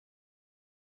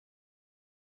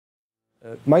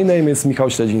My name is Michał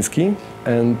Śledziński,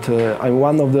 and I'm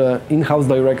one of the in-house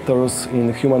directors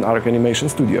in Human Ark Animation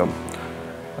studio.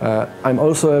 I'm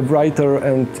also a writer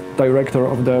and director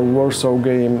of the Warsaw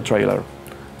game trailer.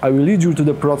 I will lead you to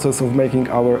the process of making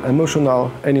our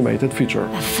emotional animated feature.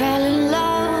 I fell in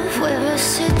love with a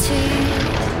city.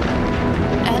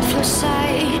 At first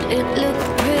sight it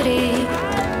looked pretty.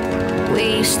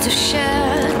 We used to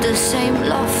share the same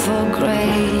love for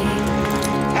grey.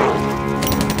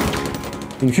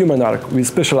 In Human Ark, we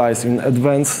specialize in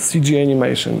advanced CG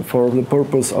animation for the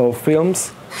purpose of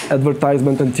films,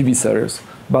 advertisement and TV series.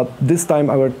 But this time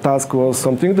our task was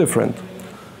something different,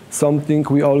 something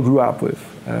we all grew up with,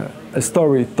 a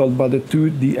story told by the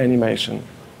 2D animation.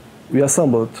 We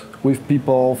assembled with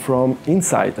people from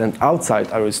inside and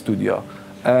outside our studio,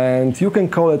 and you can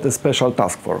call it a special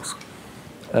task force.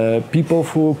 People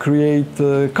who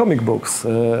create comic books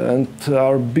and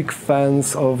are big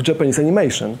fans of Japanese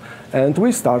animation. And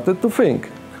we started to think,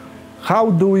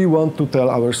 how do we want to tell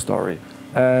our story?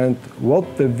 And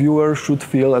what the viewer should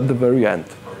feel at the very end.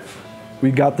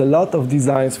 We got a lot of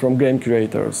designs from game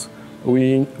creators.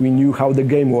 We knew how the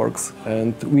game works,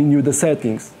 and we knew the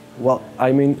settings. Well,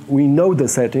 I mean, we know the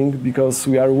setting because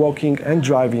we are walking and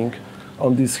driving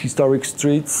on these historic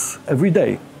streets every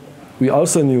day. We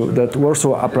also knew that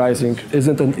Warsaw Uprising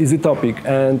isn't an easy topic,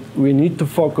 and we need to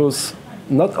focus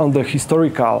not on the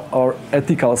historical or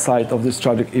ethical side of this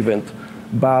tragic event,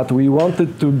 but we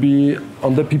wanted to be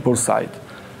on the people's side.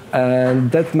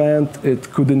 And that meant it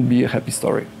couldn't be a happy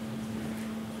story.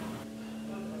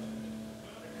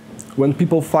 When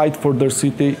people fight for their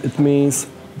city, it means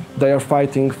they are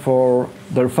fighting for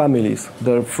their families,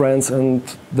 their friends and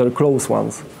their close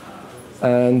ones.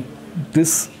 And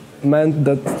this meant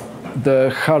that the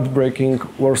heartbreaking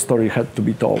war story had to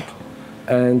be told.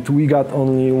 And we got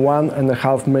only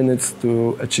 1.5 minutes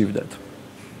to achieve that.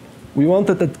 We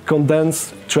wanted a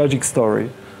condensed, tragic story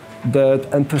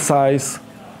that emphasized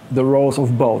the roles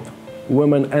of both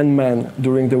women and men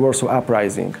during the Warsaw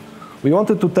Uprising. We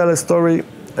wanted to tell a story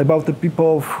about the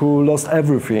people who lost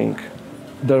everything,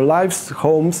 their lives,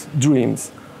 homes,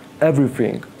 dreams.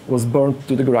 Everything was burned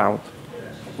to the ground.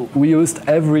 We used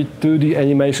every 2D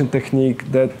animation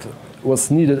technique that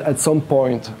was needed at some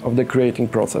point of the creating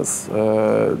process.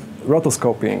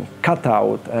 Rotoscoping,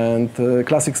 cutout, and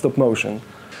classic stop motion.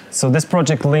 So this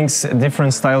project links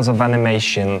different styles of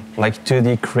animation, like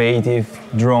 2D creative,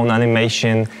 drone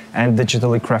animation, and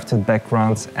digitally crafted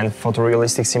backgrounds, and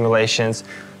photorealistic simulations.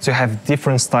 So you have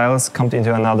different styles come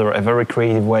into another, a very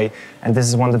creative way, and this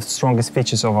is one of the strongest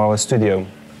features of our studio.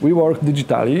 We work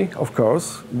digitally, of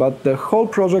course, but the whole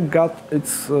project got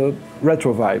its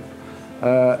retro vibe.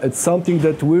 It's something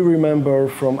that we remember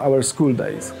from our school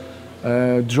days.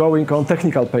 Drawing on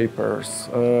technical papers,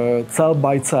 cell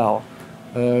by cell,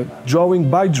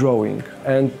 drawing by drawing,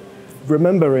 and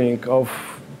remembering of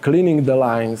cleaning the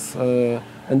lines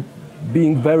and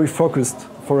being very focused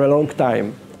for a long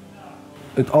time.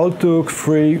 It all took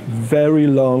 3 very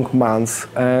long months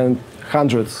and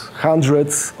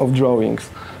hundreds of drawings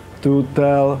to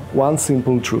tell one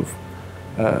simple truth,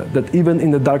 that even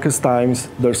in the darkest times,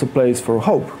 there's a place for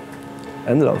hope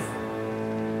and love.